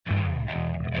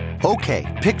Okay,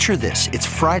 picture this. It's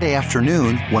Friday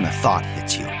afternoon when a thought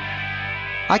hits you.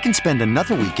 I can spend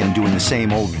another weekend doing the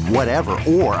same old whatever,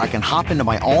 or I can hop into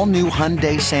my all-new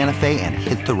Hyundai Santa Fe and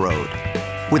hit the road.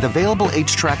 With available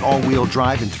H-Track all-wheel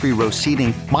drive and 3-row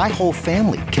seating, my whole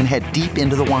family can head deep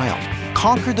into the wild.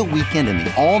 Conquer the weekend in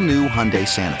the all-new Hyundai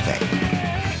Santa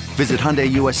Fe. Visit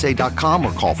HyundaiUSA.com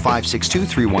or call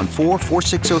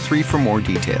 562-314-4603 for more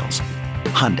details.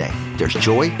 Hyundai, there's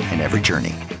joy in every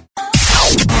journey.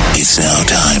 It's now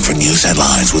time for news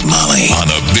headlines with Molly on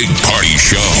the Big Party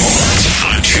Show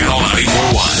on Channel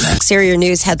 94.1. Here are your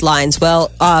news headlines. Well,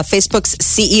 Facebook's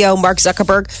CEO, Mark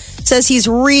Zuckerberg, says he's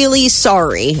really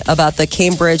sorry about the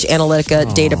Cambridge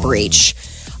Analytica data breach.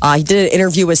 He did an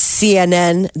interview with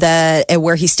CNN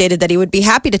where he stated that he would be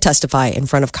happy to testify in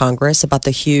front of Congress about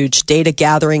the huge data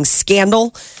gathering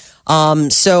scandal.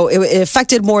 So it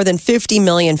affected more than 50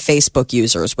 million Facebook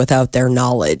users without their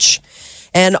knowledge.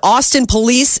 And Austin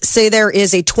police say there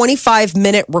is a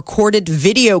 25-minute recorded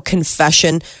video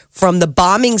confession from the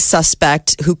bombing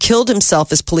suspect who killed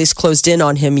himself as police closed in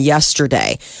on him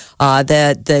yesterday.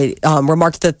 They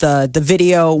remarked that the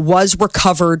video was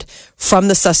recovered from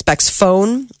the suspect's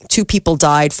phone. 2 people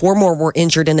died. 4 more were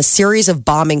injured in a series of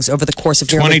bombings over the course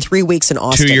of nearly 3 weeks in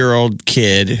Austin. 2-year-old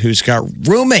kid who's got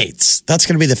roommates. That's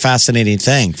going to be the fascinating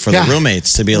thing for the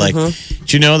roommates to be like, do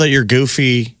you know that you're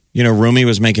goofy? Roomie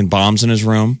was making bombs in his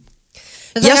room.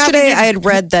 Yesterday, I had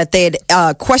read that they had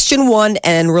questioned one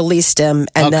and released him,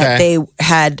 and that they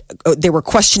were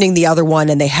questioning the other one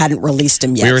and they hadn't released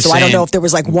him yet. So I don't know if there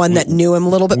was like one that knew him a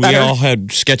little bit better. We all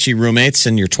had sketchy roommates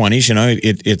in your 20s.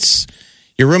 It's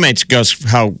your roommates goes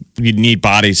how you need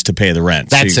bodies to pay the rent.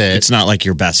 That's it. It's not like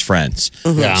your best friends.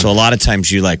 Yeah. So a lot of times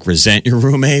you resent your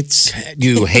roommates.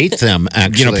 You hate them.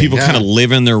 Actually, people kind of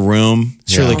live in their room.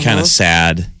 It's really kind of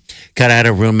sad. I had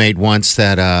a roommate once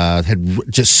that had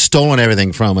just stolen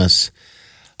everything from us.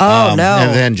 Oh, no.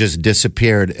 And then just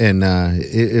disappeared. And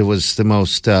it was the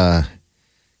most, God,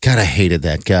 I hated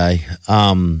that guy.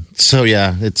 So,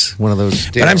 yeah, it's one of those.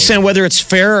 But I'm saying whether it's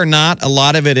fair or not, a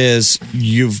lot of it is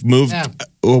you've moved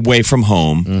away from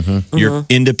home. Mm-hmm. You're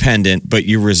independent, but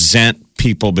you resent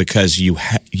people because you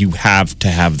have to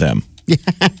have them.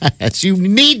 Yes, you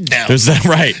need them. Is that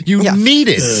right? You need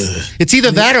it. It's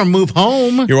either that or move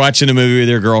home. You're watching a movie with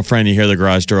your girlfriend, you hear the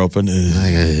garage door open.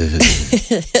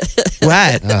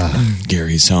 What?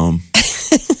 Gary's home.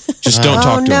 Just don't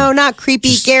talk to him. No, not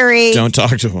creepy Gary. Don't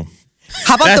talk to him.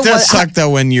 How about that does suck though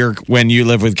when you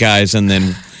live with guys and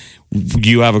then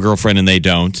you have a girlfriend and they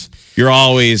don't. You're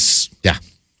always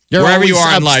wherever you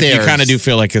are in life, you kind of do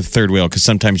feel like a third wheel because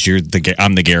sometimes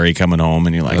I'm the Gary coming home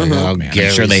and you're like, oh man,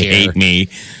 I'm sure they hate me.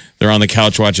 They're on the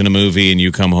couch watching a movie and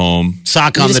you come home.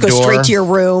 Sock on the door. You just go straight to your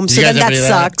room. So then that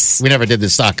sucks. We never did the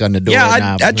sock on the door.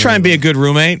 Yeah, I'd try and be a good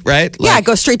roommate, right?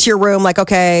 Go straight to your room. Like,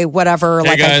 okay, whatever.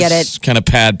 Hey guys, I get it. Kind of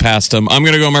pad past them. I'm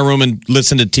going to go in my room and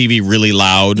listen to TV really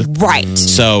loud. Right.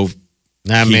 So he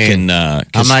can,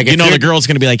 I'm like, the girl's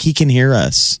going to be like, he can hear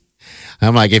us.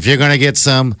 I'm like, if you're going to get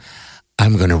some,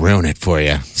 I'm going to ruin it for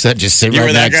you. So just sit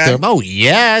right next to him. Oh,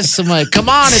 yes. I'm like, come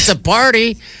on, it's a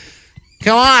party.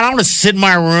 Come on, I don't want to sit in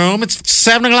my room. It's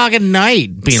 7 o'clock at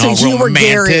night. Being all you romantic.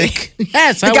 Were Gary.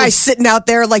 Yes, the guy sitting out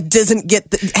there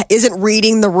isn't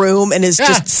reading the room and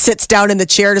just sits down in the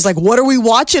chair and is like, "What are we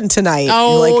watching tonight?"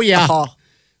 Oh like, yeah. Oh,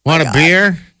 want a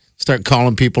beer? Start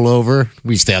calling people over.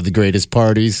 We used to have the greatest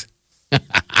parties.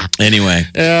 Anyway,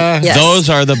 those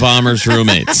are the bombers'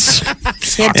 roommates.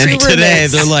 And today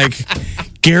they're like,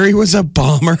 Gary was a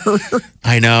bomber.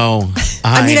 I know.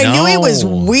 I knew he was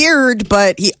weird,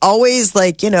 but he always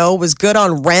was good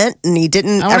on rent and he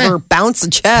didn't ever bounce a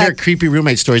check. Hear creepy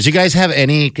roommate stories. You guys have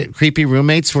any creepy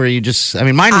roommates where you just,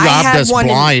 mine robbed us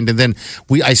blind and then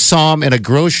I saw him in a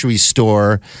grocery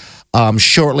store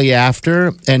shortly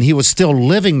after and he was still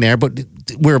living there, but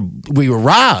we were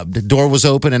robbed. The door was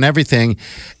open and everything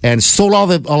and stole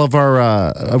all of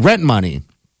our rent money.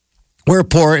 We're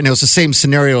poor, and it was the same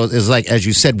scenario as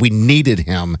you said, we needed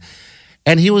him.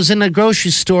 And he was in a grocery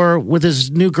store with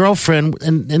his new girlfriend,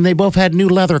 and they both had new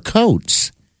leather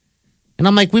coats. And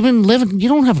I'm like, we've been living, you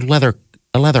don't have a leather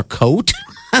coat?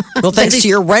 Well, thanks to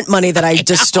your rent money that I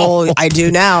just stole, I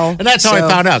do now. And that's how I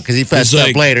found out, because he fessed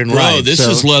up later in life. This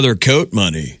is leather coat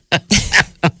money.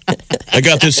 I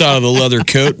got this out of the leather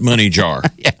coat money jar.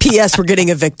 P.S. We're getting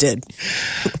evicted.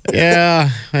 Yeah.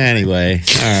 Anyway.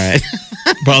 All right.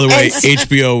 By the way,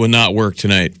 HBO will not work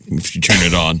tonight if you turn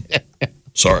it on.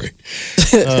 Sorry.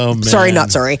 Oh, man. Sorry,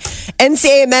 not sorry.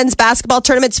 NCAA men's basketball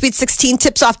tournament Sweet 16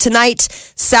 tips off tonight.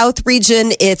 South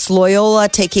region, it's Loyola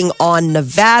taking on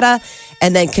Nevada.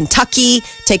 And then Kentucky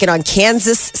taking on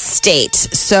Kansas State.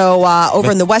 So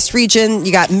over in the West region,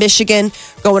 you got Michigan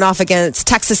going off against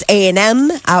Texas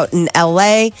A&M out in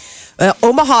L.A.,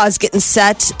 Omaha is getting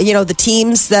set. You know, the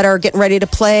teams that are getting ready to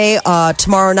play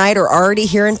tomorrow night are already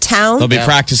here in town. They'll be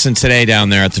practicing today down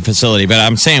there at the facility. But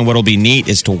I'm saying what'll be neat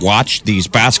is to watch these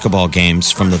basketball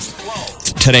games from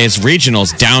today's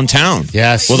regionals downtown.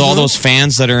 Yes. With all those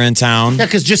fans that are in town. Yeah,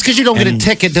 because just because you don't get a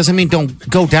ticket doesn't mean don't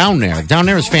go down there. Down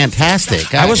there is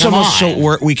fantastic. I was almost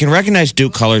we can recognize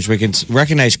Duke colors. We can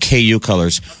recognize KU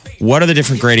colors. What are the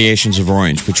different gradations of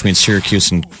orange between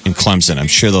Syracuse and Clemson? I'm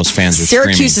sure those fans are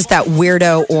Syracuse screaming. Is that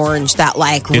weirdo orange, that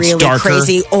like really darker.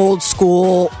 Crazy old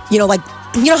school, you know, like,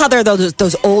 you know how there are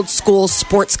those old school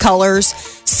sports colors?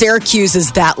 Syracuse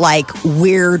is that like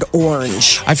weird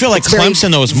orange. I feel like it's Clemson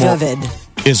though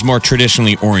is more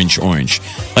traditionally orange.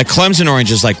 Like Clemson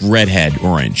orange is like redhead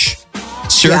orange.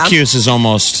 Syracuse is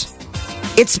almost.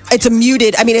 It's a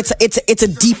muted. I mean, it's a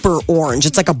deeper orange.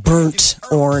 It's like a burnt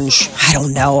orange. I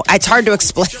don't know. It's hard to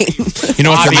explain. You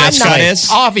know what the mascot is?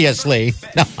 Obviously.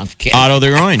 No, I'm kidding. Otto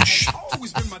the Orange.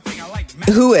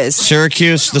 Who is?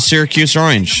 Syracuse, the Syracuse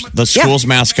Orange. The school's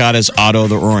mascot is Otto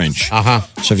the Orange.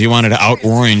 So if you wanted to out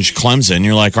orange Clemson,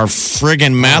 you're like, our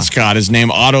friggin' mascot is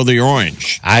named Otto the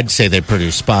Orange. I'd say they're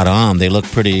pretty spot on. They look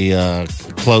pretty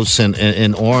close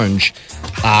in orange.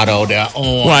 Otto the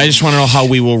Orange. Well, I just want to know how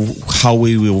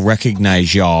we will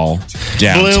recognize y'all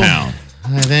downtown.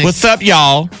 What's up,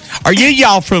 y'all? Are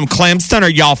y'all from Clemson or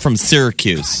y'all from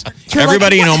Syracuse?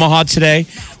 Everybody in Omaha today,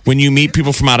 when you meet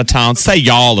people from out of town, say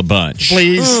y'all a bunch.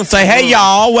 Please. Say, hey,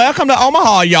 y'all, welcome to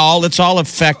Omaha, y'all. Let's all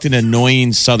affect an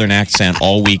annoying Southern accent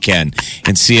all weekend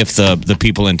and see if the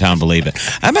people in town believe it.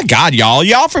 Oh, my God, y'all.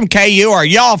 Y'all from KU or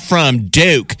y'all from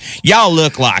Duke? Y'all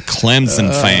look like Clemson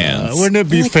fans. Wouldn't it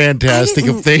be fantastic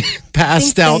if they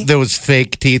passed out those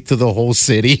fake teeth to the whole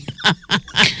city?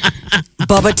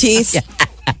 Bubba teeth?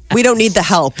 We don't need the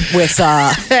help with.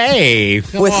 Hey,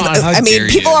 with I mean,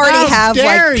 people already have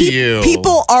like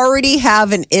people already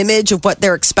have an image of what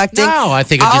they're expecting. No, I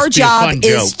think our job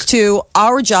is to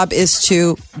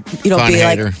you know fun be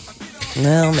hater. Like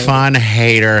well, maybe. Fun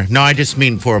hater. No, I just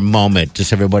mean for a moment,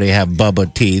 just everybody have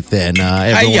Bubba teeth and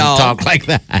everyone talk like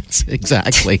that.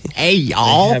 Exactly. Hey,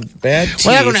 y'all. Have bad teeth.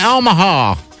 Welcome to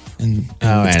Omaha.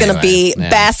 It's going to be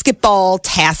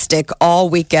basketball-tastic all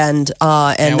weekend.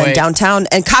 And then downtown.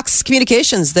 And Cox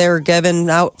Communications, they're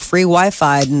giving out free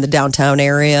Wi-Fi in the downtown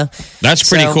area. That's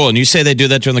pretty cool. And you say they do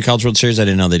that during the College World Series? I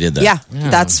didn't know they did that. Yeah.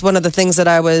 That's one of the things that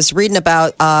I was reading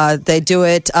about. They do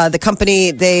it. The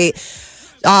company,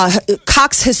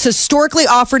 Cox has historically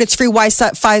offered its free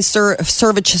Wi-Fi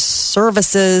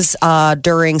services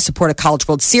during support of College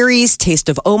World Series, Taste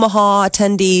of Omaha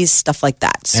attendees, stuff like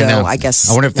that. So I guess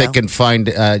I wonder if they can find.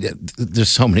 There's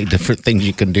so many different things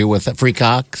you can do with free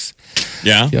Cox.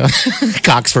 Yeah.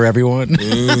 Cox for everyone.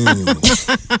 Ooh,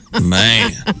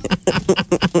 man,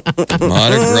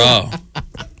 what a grow.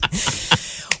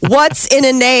 What's in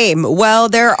a name? Well,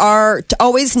 there are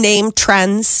always name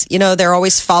trends. You know, they're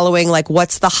always following like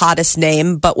what's the hottest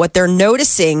name. But what they're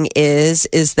noticing is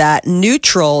that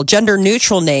gender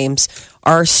neutral names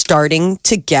are starting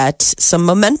to get some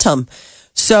momentum.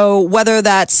 So whether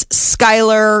that's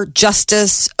Skylar,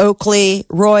 Justice, Oakley,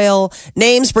 Royal,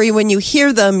 names where when you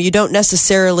hear them, you don't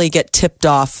necessarily get tipped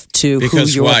off to who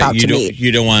you're about to meet.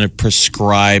 You don't want to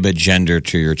prescribe a gender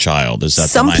to your child. Is that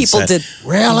some the mindset? People did?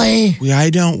 Really?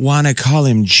 I don't want to call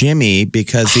him Jimmy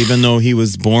because even though he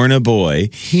was born a boy,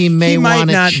 he might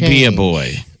not be a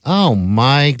boy. Oh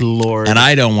my Lord! And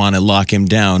I don't want to lock him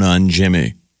down on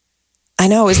Jimmy. I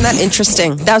know. Isn't that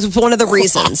interesting? That was one of the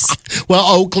reasons.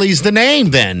 Well, Oakley's the name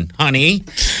then, honey.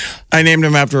 I named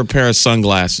him after a pair of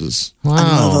sunglasses. Wow. I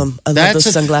love them. I love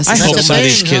those sunglasses. I hope some of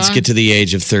these kids get to the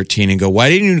age of 13 and go, why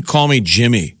didn't you call me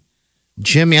Jimmy?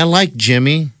 Jimmy. I like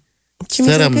Jimmy.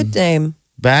 Jimmy's a good name.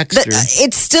 Baxter.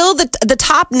 It's still the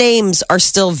top names are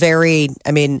still very,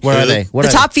 I mean. What are they? The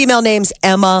top female names,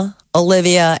 Emma,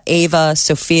 Olivia, Ava,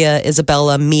 Sophia,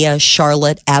 Isabella, Mia,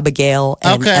 Charlotte, Abigail,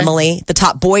 and Emily. The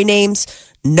top boy names,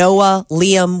 Noah,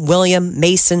 Liam, William,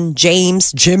 Mason,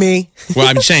 James, Jimmy. Well,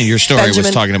 I'm saying your story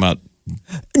was talking about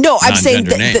no, I'm saying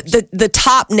the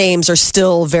top names are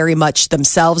still very much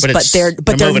themselves, but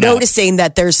they're noticing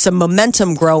that there's some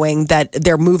momentum growing, that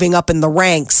they're moving up in the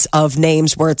ranks of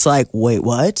names where it's like, wait,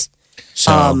 what?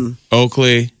 So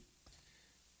Oakley,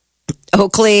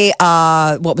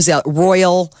 what was the other?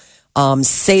 Royal,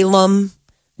 Salem,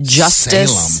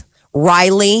 Justice,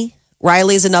 Riley.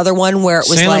 Riley's another one where it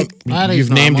was Salem, like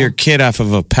you've named your kid off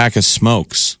of a pack of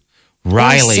smokes.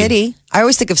 Riley City. I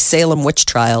always think of Salem witch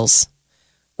trials.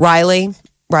 Riley,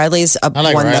 Riley's one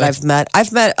that I've met.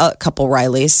 I've met a couple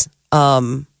Rileys.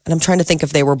 And I'm trying to think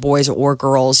if they were boys or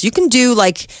girls. You can do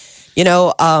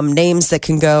names that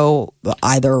can go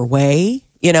either way,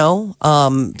 This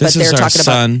but they're is our talking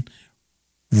son,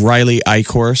 Riley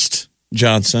Eichhorst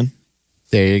Johnson.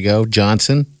 There you go,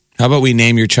 Johnson. How about we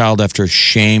name your child after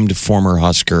shamed former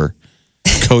Husker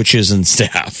coaches and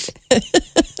staff?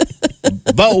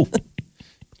 Bo.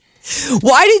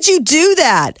 Why did you do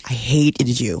that? I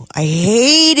hated you. I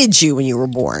hated you when you were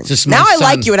born. Now I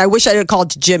like you, and I wish I had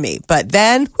called you Jimmy. But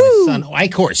then, son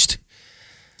Eichhorst.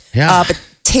 Yeah. But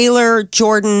Taylor,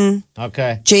 Jordan,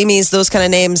 Jamie's, those kind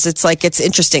of names. It's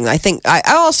interesting. I think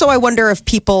I wonder if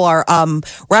people are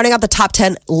rounding out the top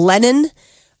 10. Lennon,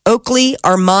 Oakley,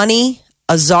 Armani,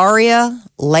 Azaria,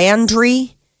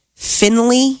 Landry,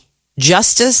 Finley,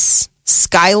 Justice,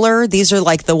 Skylar. These are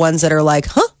the ones that are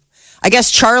huh? I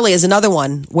guess Charlie is another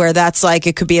one where that's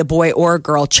it could be a boy or a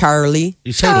girl. Charlie.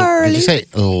 Did you say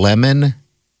Lemon?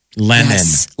 Lennon.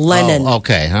 Yes, Lennon. Oh,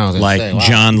 okay.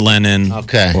 John Lennon.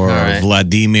 Okay. Or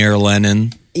Vladimir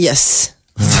Lenin. Yes.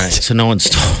 All right. So no one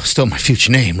stole my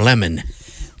future name, Lemon.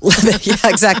 Lemon. Yeah,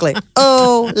 exactly.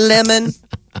 Oh, lemon.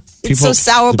 It's so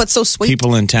sour but so sweet.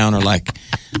 People in town are like,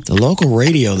 the local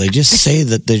radio, they just say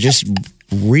that they're just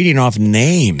reading off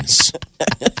names.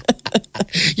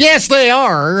 Yes, they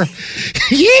are.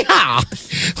 Yeah.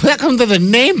 Welcome to the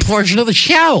name portion of the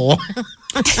show.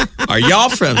 Are y'all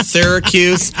from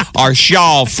Syracuse or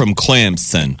y'all from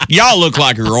Clemson? Y'all look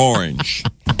like you're orange.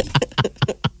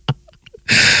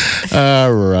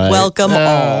 All right. Welcome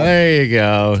all. There you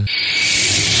go.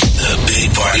 The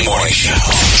Big Party Morning Show.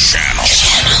 Channel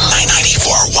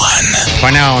 94.1.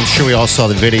 By now, I'm sure we all saw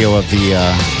the video of the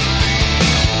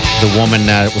woman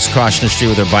that was crossing the street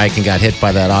with her bike and got hit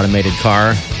by that automated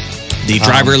car. The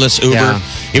driverless Uber,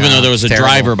 even though there was a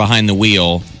driver behind the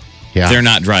wheel, they're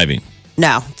not driving.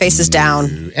 No, faces down.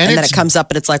 And then it comes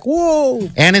up and it's like, whoa.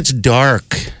 And it's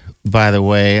dark, by the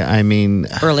way. I mean,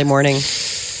 early morning.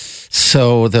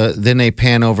 So then they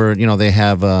pan over, they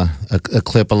have a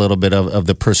clip a little bit of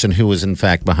the person who was in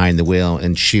fact behind the wheel,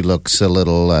 and she looks a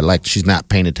little like she's not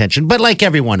paying attention. But like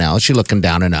everyone else, she's looking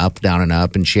down and up,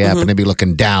 and she happened to be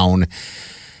looking down.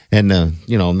 And,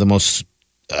 the most,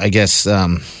 I guess, I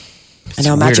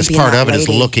know, weirdest part of it lady is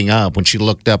looking up. When she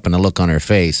looked up and the look on her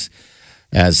face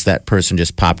as that person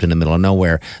just popped in the middle of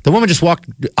nowhere. The woman just walked,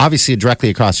 obviously, directly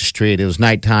across the street. It was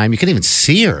nighttime. You couldn't even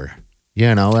see her.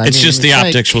 The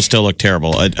optics will still look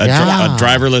terrible. A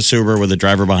driverless Uber with a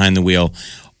driver behind the wheel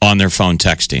on their phone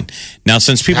texting. Now,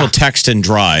 since people text and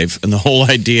drive, and the whole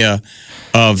idea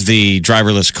of the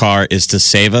driverless car is to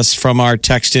save us from our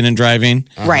texting and driving,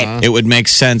 right? It would make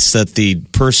sense that the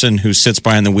person who sits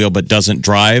behind the wheel but doesn't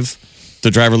drive the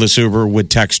driverless Uber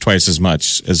would text twice as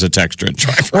much as a texter and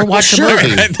driver. Or watch a movie.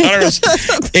 I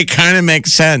thought it kind of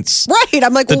makes sense. Right.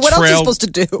 I'm like, what else are you supposed to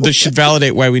do? This should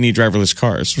validate why we need driverless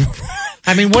cars.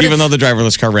 I mean, even though the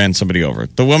driverless car ran somebody over.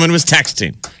 The woman was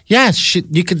texting. Yes,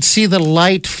 you could see the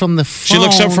light from the phone. She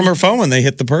looks up from her phone when they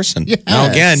hit the person. Yes. Now,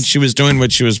 again, she was doing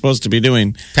what she was supposed to be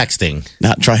doing. Texting.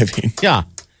 Not driving. Yeah.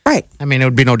 Right. I mean, it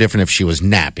would be no different if she was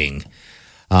napping.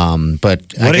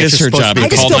 But what is her job? To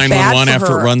call 911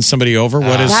 after it runs somebody over?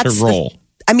 What is her role?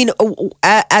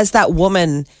 As that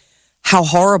woman, how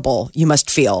horrible you must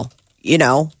feel.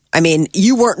 I mean,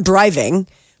 you weren't driving,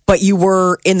 but you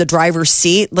were in the driver's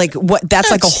seat. Like what?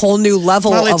 That's like a whole new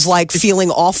level of feeling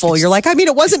awful. You're like, I mean,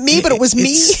 it wasn't me, but it was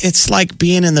me. It's like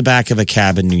being in the back of a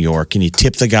cab in New York and you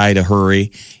tip the guy to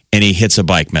hurry and he hits a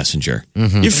bike messenger.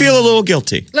 Mm-hmm. You feel a little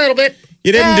guilty. A little bit.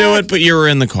 You didn't do it, but you were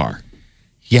in the car.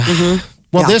 Yeah. Mm-hmm.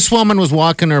 Well, this woman was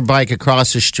walking her bike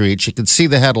across the street. She could see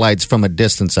the headlights from a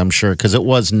distance, I'm sure, because it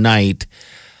was night.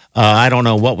 I don't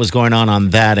know what was going on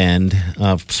that end.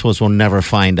 I suppose we'll never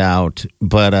find out.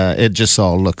 But it just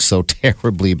all looks so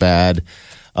terribly bad,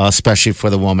 especially for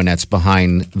the woman that's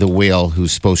behind the wheel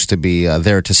who's supposed to be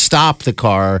there to stop the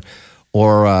car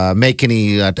or make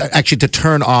any, actually to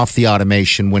turn off the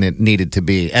automation when it needed to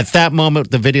be. At that moment,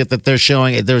 the video that they're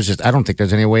showing, I don't think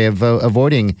there's any way of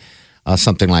avoiding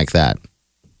something like that.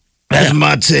 That's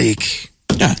my take.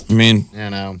 Yeah, I mean,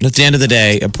 at the end of the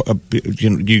day,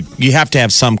 you have to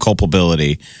have some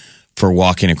culpability for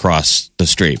walking across the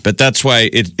street. But that's why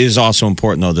it is also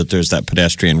important, though, that there's that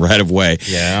pedestrian right-of-way.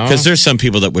 Yeah. Because there's some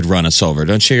people that would run us over.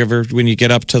 Don't you ever, when you get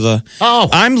up to the... Oh.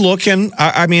 I'm looking,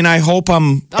 I hope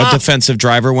I'm a defensive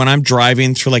driver. When I'm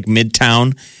driving through,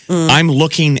 Midtown, I'm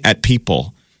looking at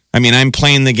people. I mean, I'm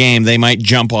playing the game. They might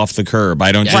jump off the curb.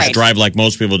 I don't just drive like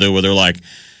most people do, where they're like...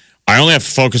 I only have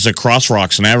to focus at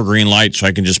crosswalks and I have a green light so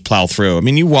I can just plow through. I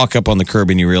mean, you walk up on the curb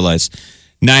and you realize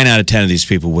 9 out of 10 of these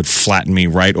people would flatten me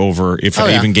right over. If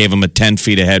I even gave them a 10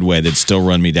 feet of headway, they'd still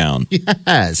run me down.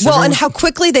 Yes. Well, and how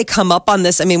quickly they come up on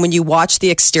this. I mean, when you watch the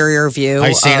exterior view.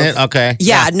 I've seen it. Okay.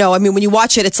 Yeah, no, I mean, when you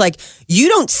watch it, it's like you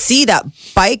don't see that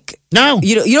bike. No.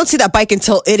 You don't see that bike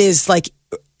until it is like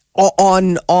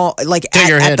on like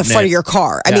at the front of your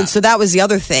car. I mean, so that was the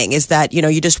other thing is that,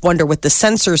 you just wonder with the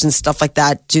sensors and stuff like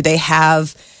that, do they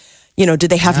have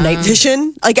night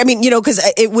vision? Like, I mean, because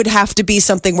it would have to be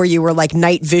something where you were like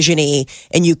night vision-y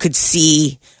and you could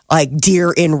see like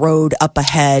deer in road up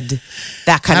ahead,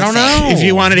 that kind of thing. I don't know. If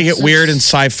you wanted to get weird and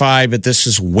sci-fi, but this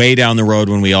is way down the road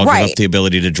when we all give up the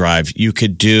ability to drive, you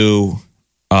could do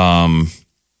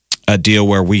a deal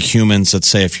where we humans, let's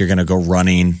say if you're going to go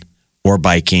running or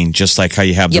biking, just like how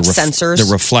you have sensors.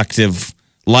 The reflective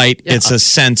light, it's a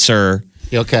sensor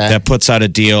that puts out a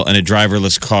deal in a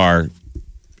driverless car.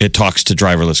 It talks to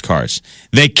driverless cars.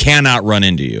 They cannot run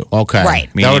into you. Okay.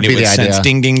 Right. Meaning that would be the idea.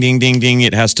 Ding, ding, ding, ding, ding.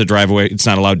 It has to drive away. It's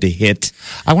not allowed to hit.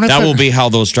 That will be how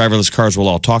those driverless cars will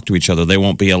all talk to each other. They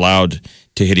won't be allowed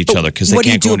to hit each other because they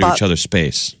can't go into each other's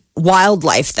space.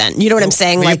 Wildlife, then. You know what I'm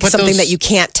saying? Like something that you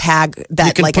can't tag.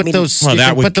 That you can put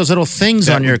those little things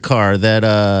on your car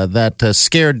that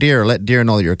scare deer, let deer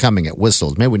know that you're coming. It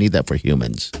whistles. Maybe we need that for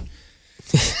humans.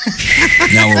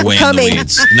 Now we're way in the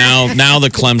weeds. Now the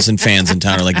Clemson fans in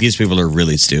town are like, these people are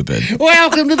really stupid.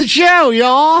 Welcome to the show,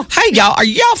 y'all. Hey, y'all. Are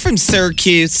y'all from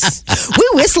Syracuse? We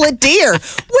whistle at deer.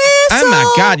 Whistle. Oh,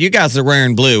 my God. You guys are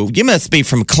wearing blue. You must be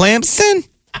from Clemson.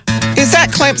 Is that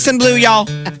Clemson blue, y'all?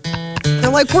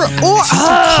 They're like, we're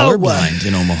colorblind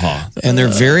in Omaha. And they're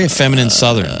very feminine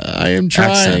Southern. I am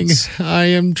trying. Accents. I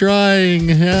am trying.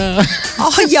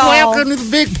 Oh, y'all. Welcome to the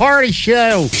Big Party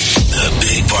Show. The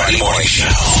Big Party Morning Show.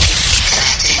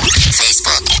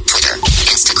 Facebook, Twitter,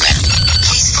 Instagram.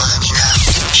 Please follow me now.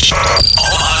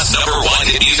 Omaha's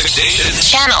 #1 hit music station.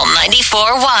 Channel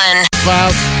 94.1.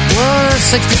 About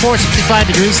 64, 65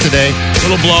 degrees today. A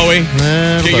little blowy.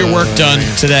 Get your work done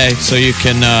today so you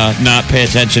can not pay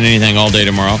attention to anything all day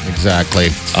tomorrow. Exactly.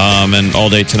 And all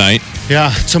day tonight.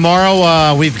 Yeah,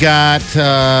 tomorrow we've got,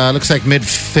 looks like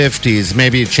mid-50s,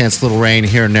 maybe a chance of little rain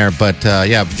here and there, but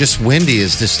just windy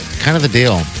is just kind of the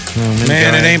deal.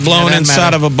 Man, it ain't blowing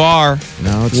inside of a bar.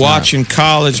 No, it's watching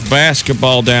college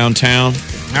basketball downtown.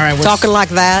 All right, talking like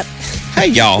that. Hey,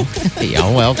 y'all. Hey,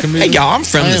 y'all, welcome. Hey, y'all, I'm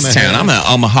from this town. I'm an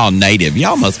Omaha native.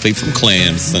 Y'all must be from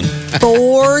Clemson.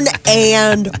 Born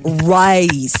and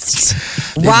raised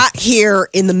right here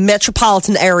in the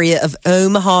metropolitan area of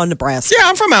Omaha, Nebraska. Yeah,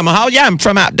 I'm from Omaha. Yeah, I'm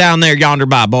from out down there yonder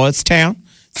by Boys Town.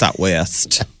 It's out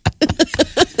west.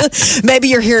 Maybe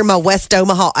you're hearing my West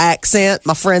Omaha accent.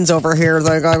 My friends over here,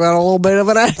 they got a little bit of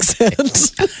an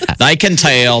accent. They can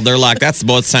tell. They're like, that's the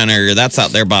Boys Town area. That's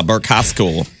out there by Burke High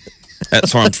School.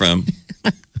 That's where I'm from.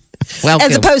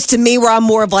 As opposed to me, where I'm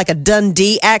more of like a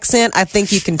Dundee accent, I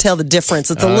think you can tell the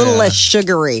difference. It's a little less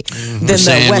sugary than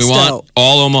the West. We want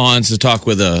all Omahans to talk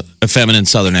with a feminine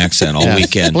Southern accent all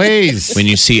weekend. Please. When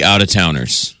you see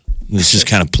out-of-towners. Let's just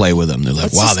kind of play with them. They're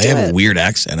like, wow, they have a weird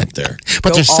accent up there.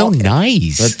 But they're so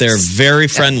nice. But they're very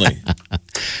friendly. All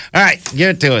right,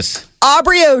 give it to us.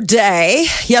 Aubrey O'Day,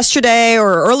 yesterday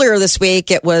or earlier this week,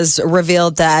 it was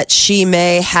revealed that she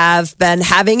may have been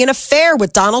having an affair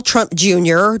with Donald Trump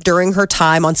Jr. during her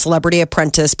time on Celebrity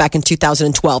Apprentice back in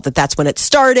 2012. That's when it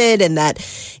started, and that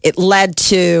it led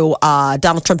to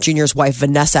Donald Trump Jr.'s wife,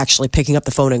 Vanessa, actually picking up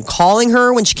the phone and calling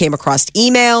her when she came across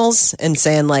emails and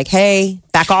saying like, hey,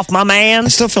 back off my man. I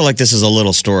still feel like this is a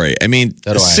little story. I mean,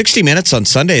 60 Minutes on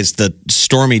Sunday is the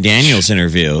Stormy Daniels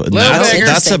interview.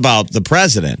 That's about the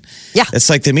president. Yeah. It's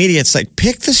like the media. It's like,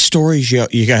 pick the stories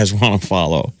you guys want to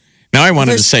follow. Now I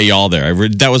wanted to say y'all there.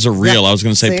 that was a reel. I was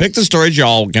going to say, pick the stories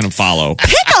y'all going to follow.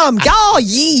 Pick them, y'all.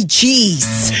 Yee,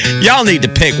 jeez. Y'all need to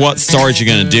pick what stories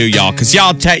you're going to do, y'all, because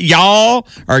y'all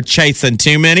are chasing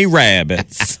too many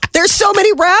rabbits. There's so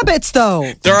many rabbits,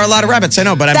 though. There are a lot of rabbits, I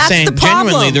know, but I'm saying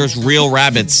genuinely there's real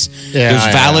rabbits. Yeah,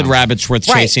 there's valid rabbits worth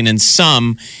chasing, and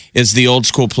some is the old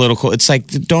school political. It's like,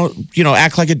 don't,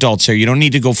 act like adults here. You don't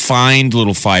need to go find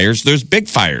little fires. There's big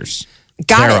fires.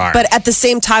 Got it. But at the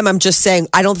same time, I'm just saying,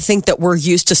 I don't think that we're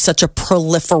used to such a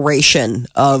proliferation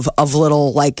of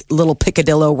little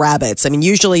picadillo rabbits. I mean,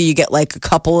 usually you get like a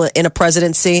couple in a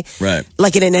presidency. Right.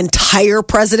 Like in an entire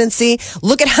presidency.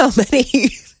 Look at how many.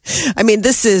 I mean,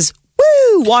 this is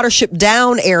Watership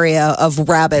Down area of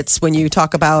rabbits when you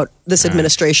talk about this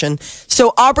administration.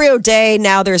 So Aubrey O'Day,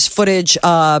 now there's footage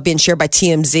being shared by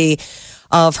TMZ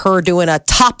of her doing a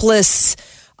topless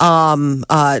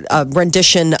a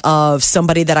rendition of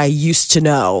Somebody That I Used to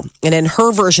Know. And in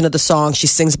her version of the song, she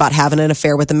sings about having an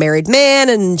affair with a married man,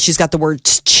 and she's got the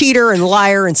words cheater and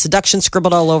liar and seduction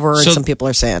scribbled all over her, and some people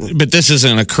are saying. But this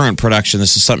isn't a current production.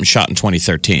 This is something shot in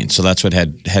 2013. So that's what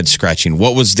had head scratching.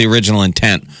 What was the original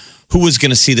intent? Who was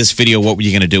going to see this video? What were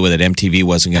you going to do with it? MTV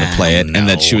wasn't going to play it. And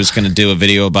that she was going to do a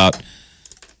video about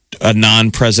a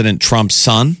non-President Trump's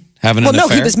son having an affair? Well,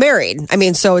 no, he was married. I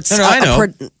mean, so it's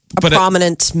a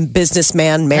prominent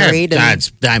businessman married.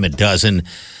 It's dime a dozen.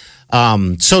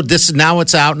 So now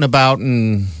it's out and about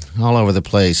and all over the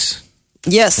place.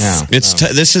 Yes. Yeah.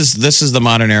 This is the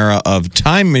modern era of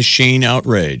time machine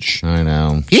outrage. I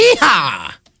know.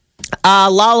 Yeehaw!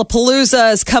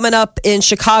 Lollapalooza is coming up in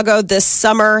Chicago this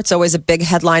summer. It's always a big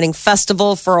headlining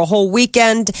festival for a whole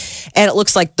weekend. And it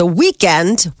looks like The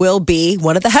Weeknd will be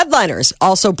one of the headliners.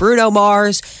 Also, Bruno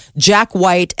Mars, Jack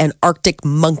White, and Arctic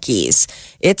Monkeys.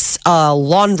 It's a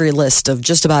laundry list of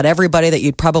just about everybody that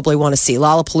you'd probably want to see.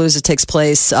 Lollapalooza takes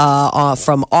place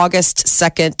from August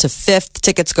 2nd to 5th.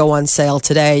 Tickets go on sale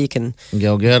today. You can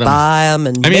go get them. Buy them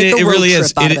and make a road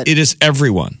trip out of it. It is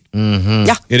everyone. Mm-hmm.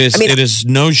 Yeah. It is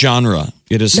no genre.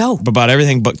 It is about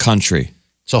everything but country.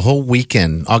 It's a whole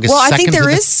weekend. August 2nd to the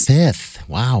 5th.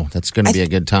 Wow, that's going to be a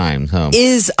good time. Huh?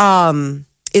 Is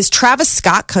Travis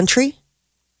Scott country?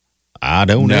 I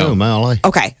don't know, Molly.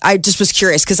 Okay, I just was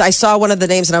curious because I saw one of the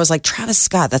names and I was like, Travis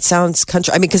Scott, that sounds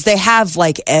country. I mean, because they have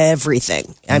like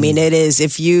everything. I mean, it is,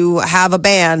 if you have a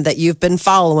band that you've been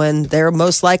following, they're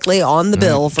most likely on the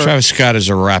bill for. Travis Scott is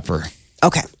a rapper.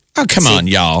 Okay. Oh, come on,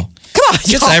 y'all. Come on,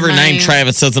 just every name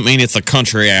Travis doesn't mean it's a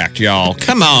country act, y'all.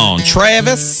 Come on,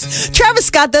 Travis. Travis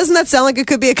Scott, doesn't that sound like it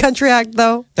could be a country act,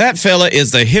 though? That fella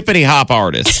is the hippity hop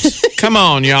artist. Come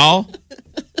on, y'all.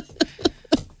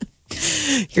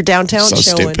 Your downtown so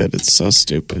showing. Stupid. It's so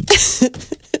stupid.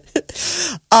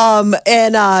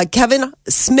 And Kevin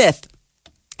Smith,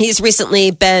 he's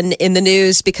recently been in the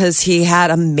news because he had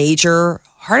a major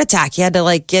heart attack. He had to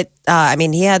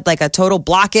he had like a total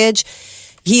blockage.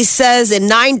 He says in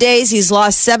 9 days, he's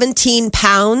lost 17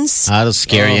 pounds. That'll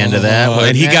scare you into that.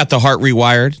 And he got the heart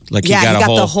rewired. He got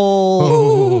the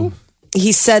whole.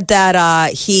 He said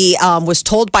that he was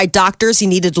told by doctors he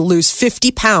needed to lose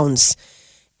 50 pounds.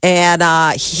 And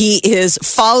he is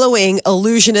following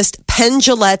illusionist Penn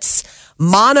Jillette's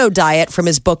mono diet from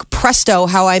his book, Presto,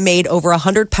 How I Made Over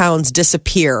 100 Pounds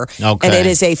Disappear. Okay. And it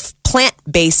is a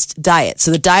plant-based diet.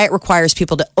 So the diet requires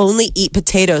people to only eat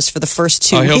potatoes for the first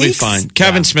 2 weeks. Oh, he'll be fine.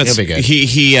 Kevin Smith,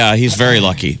 he's very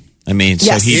lucky. I mean,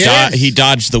 so he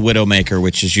dodged the Widowmaker,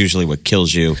 which is usually what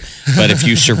kills you. But if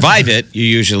you survive it, you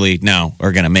usually now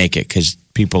are going to make it because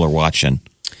people are watching.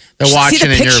 They're watching, see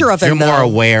the picture and you're more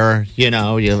aware,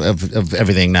 of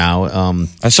everything now.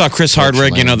 I saw Chris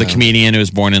Hardwick, the comedian who was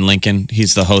born in Lincoln.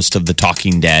 He's the host of The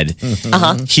Talking Dead.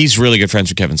 Mm-hmm. He's really good friends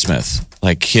with Kevin Smith.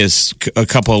 Like a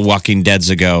couple of Walking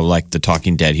Deads ago, like The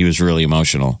Talking Dead, he was really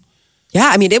emotional. Yeah,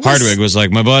 I mean, Hardwick was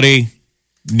like, my buddy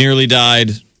nearly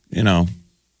died,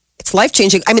 It's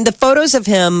life-changing. I mean, the photos of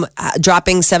him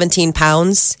dropping 17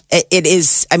 pounds, it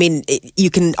is, you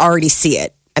can already see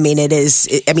it. I mean, it is.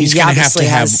 He's going to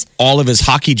have all of his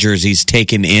hockey jerseys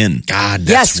taken in. God,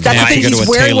 that's the thing. He's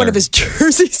wearing one of his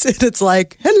jerseys, and it's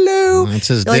like, hello. That's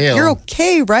his deal. Like, you're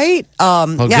okay, right?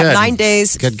 Good. 9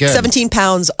 days, good. 17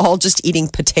 pounds, all just eating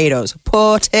potatoes.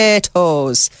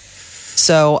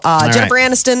 So Jennifer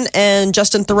Aniston and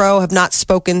Justin Theroux have not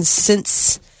spoken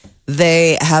since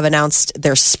they have announced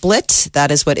their split.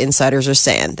 That is what insiders are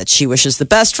saying, that she wishes the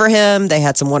best for him. They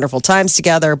had some wonderful times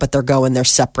together, but they're going their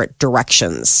separate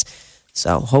directions.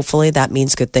 So hopefully that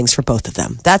means good things for both of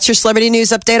them. That's your celebrity news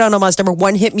update on Omaha's number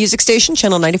one hit music station,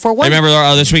 Channel 94.1. I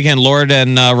remember this weekend, Lord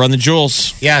and Run the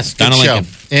Jewels. Yes, good show.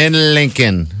 In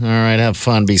Lincoln. All right, have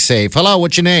fun, be safe. Hello,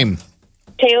 what's your name?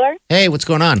 Taylor. Hey, what's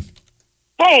going on?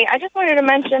 Hey, I just wanted to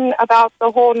mention about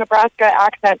the whole Nebraska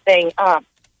accent thing.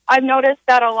 I've noticed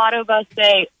that a lot of us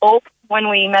say "oop" when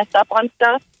we mess up on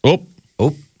stuff. Oop.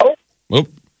 Oop. Oop.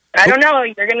 I don't know.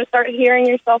 You're going to start hearing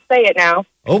yourself say it now.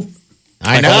 Oop.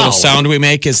 I know. A little sound we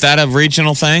make, is that a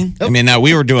regional thing? Oop. I mean, now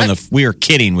we were doing we were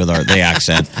kidding with the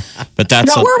accent, but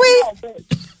that's were we?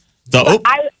 The oop.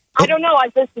 I don't know.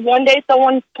 One day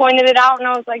someone pointed it out, and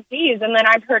I was like, "Geez!" And then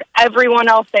I've heard everyone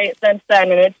else say it since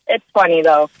then, and it's funny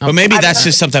though. But maybe that's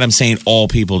just something I'm saying all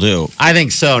people do. I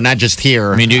think so, not just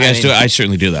here. I mean, do you guys do it? I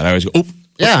certainly do that. I always go, "Oop."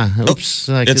 Yeah, oops.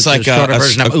 It's like a shorter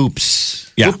version of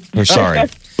oops. Yeah, we're sorry. All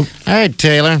right,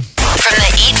 Taylor. From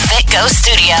the Eat Fit Go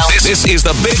studio. This is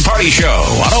the Big Party Show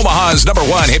on Omaha's number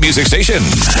one hit music station.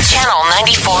 Channel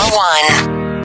 94.1.